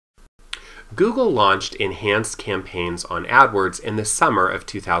Google launched enhanced campaigns on AdWords in the summer of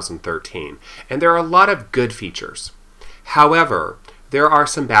 2013, and there are a lot of good features. However, there are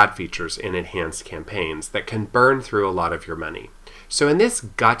some bad features in enhanced campaigns that can burn through a lot of your money. So in this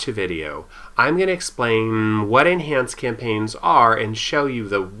gotcha video, I'm going to explain what enhanced campaigns are and show you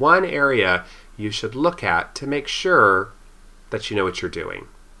the one area you should look at to make sure that you know what you're doing.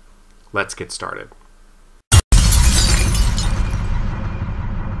 Let's get started.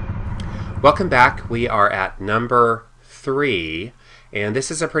 Welcome back. We are at number 3, and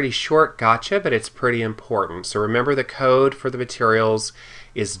this is a pretty short gotcha, but it's pretty important. So remember, the code for the materials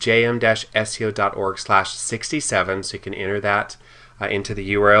is jm-seo.org/67, so you can enter that into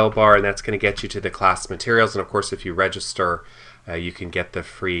the URL bar, and that's going to get you to the class materials. And of course, if you register, you can get the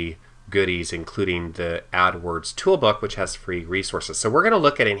free goodies, including the AdWords toolbook, which has free resources. So we're going to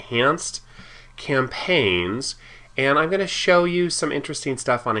look at enhanced campaigns, and I'm going to show you some interesting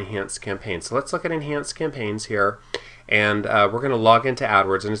stuff on enhanced campaigns. So let's look at enhanced campaigns here, and we're going to log into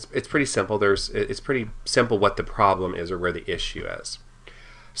AdWords, and it's pretty simple. It's pretty simple what the problem is or where the issue is.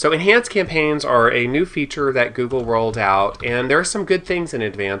 So enhanced campaigns are a new feature that Google rolled out, and there are some good things in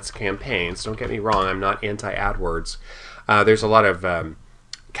advanced campaigns. Don't get me wrong, I'm not anti-AdWords. There's a lot of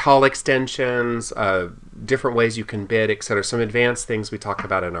call extensions, different ways you can bid, etc. Some advanced things we talk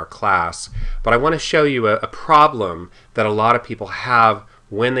about in our class. But I want to show you a problem that a lot of people have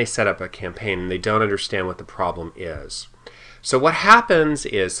when they set up a campaign and they don't understand what the problem is. So what happens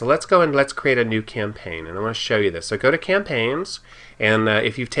is, so let's go and let's create a new campaign, and I want to show you this. So go to campaigns, and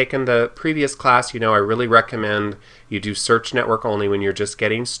if you've taken the previous class, you know I really recommend you do search network only when you're just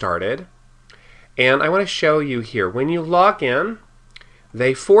getting started. And I want to show you here, when you log in,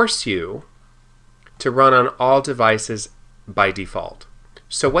 they force you to run on all devices by default.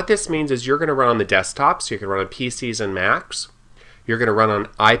 So what this means is you're going to run on the desktop, so you can run on PCs and Macs. You're going to run on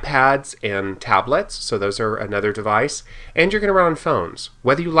iPads and tablets, so those are another device. And you're going to run on phones.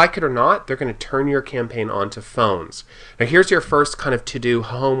 Whether you like it or not, they're going to turn your campaign onto phones. Now here's your first kind of to-do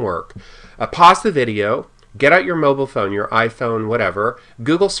homework. Pause the video, get out your mobile phone, your iPhone, whatever,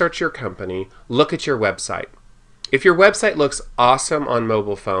 Google search your company, look at your website. If your website looks awesome on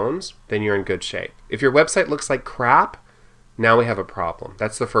mobile phones, then you're in good shape. If your website looks like crap, now we have a problem.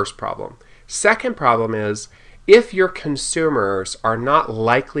 That's the first problem. Second problem is if your consumers are not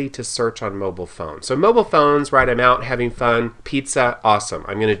likely to search on mobile phones. So mobile phones, right, I'm out having fun, pizza, awesome.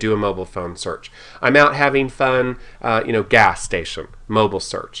 I'm going to do a mobile phone search. I'm out having fun, gas station, mobile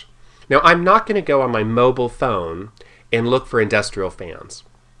search. Now I'm not going to go on my mobile phone and look for industrial fans.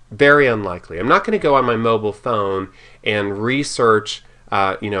 Very unlikely. I'm not going to go on my mobile phone and research,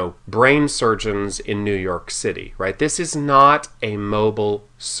 brain surgeons in New York City, right? This is not a mobile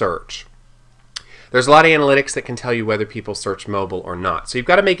search. There's a lot of analytics that can tell you whether people search mobile or not. So you've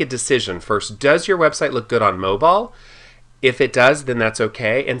got to make a decision. First, does your website look good on mobile? If it does, then that's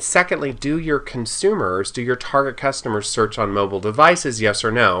okay. And secondly, do your target customers search on mobile devices, yes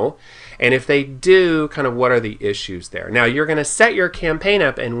or no? And if they do, kind of what are the issues there? Now, you're going to set your campaign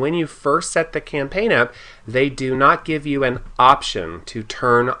up, and when you first set the campaign up, they do not give you an option to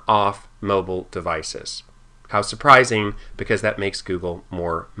turn off mobile devices. How surprising, because that makes Google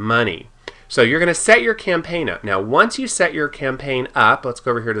more money. So you're going to set your campaign up. Now, once you set your campaign up, let's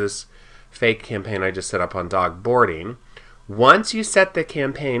go over here to this fake campaign I just set up on dog boarding. Once you set the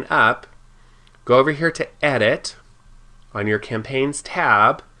campaign up, go over here to Edit on your Campaigns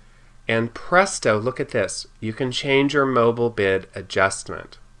tab, and presto, look at this. You can change your mobile bid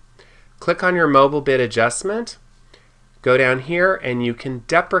adjustment. Click on your mobile bid adjustment, go down here, and you can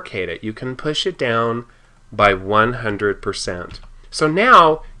deprecate it. You can push it down by 100%. So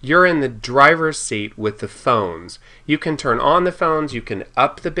now you're in the driver's seat with the phones. You can turn on the phones, you can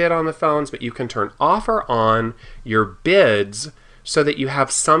up the bid on the phones, but you can turn off or on your bids so that you have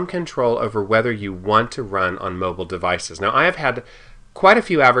some control over whether you want to run on mobile devices. Now, I have had quite a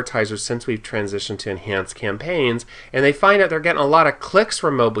few advertisers since we've transitioned to enhanced campaigns, and they find out they're getting a lot of clicks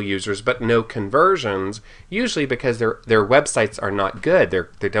from mobile users but no conversions, usually because their websites are not good.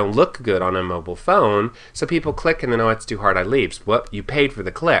 They don't look good on a mobile phone, so people click and then, oh, it's too hard, I leave. Well, you paid for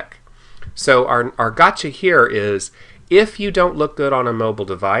the click. So our gotcha here is, if you don't look good on a mobile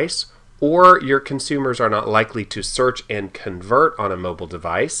device, or your consumers are not likely to search and convert on a mobile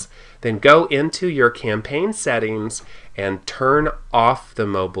device, then go into your campaign settings and turn off the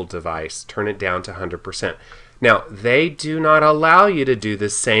mobile device. Turn it down to 100%. Now, they do not allow you to do the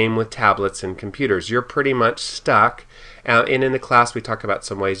same with tablets and computers. You're pretty much stuck. And in the class, we talk about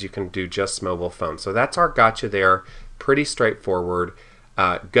some ways you can do just mobile phones. So that's our gotcha there. Pretty straightforward.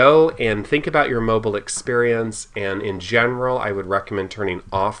 Go and think about your mobile experience, and in general, I would recommend turning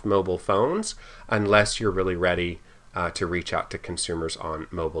off mobile phones unless you're really ready to reach out to consumers on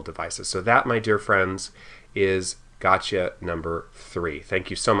mobile devices. So that, my dear friends, is gotcha number 3. Thank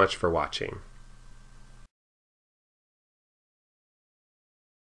you so much for watching.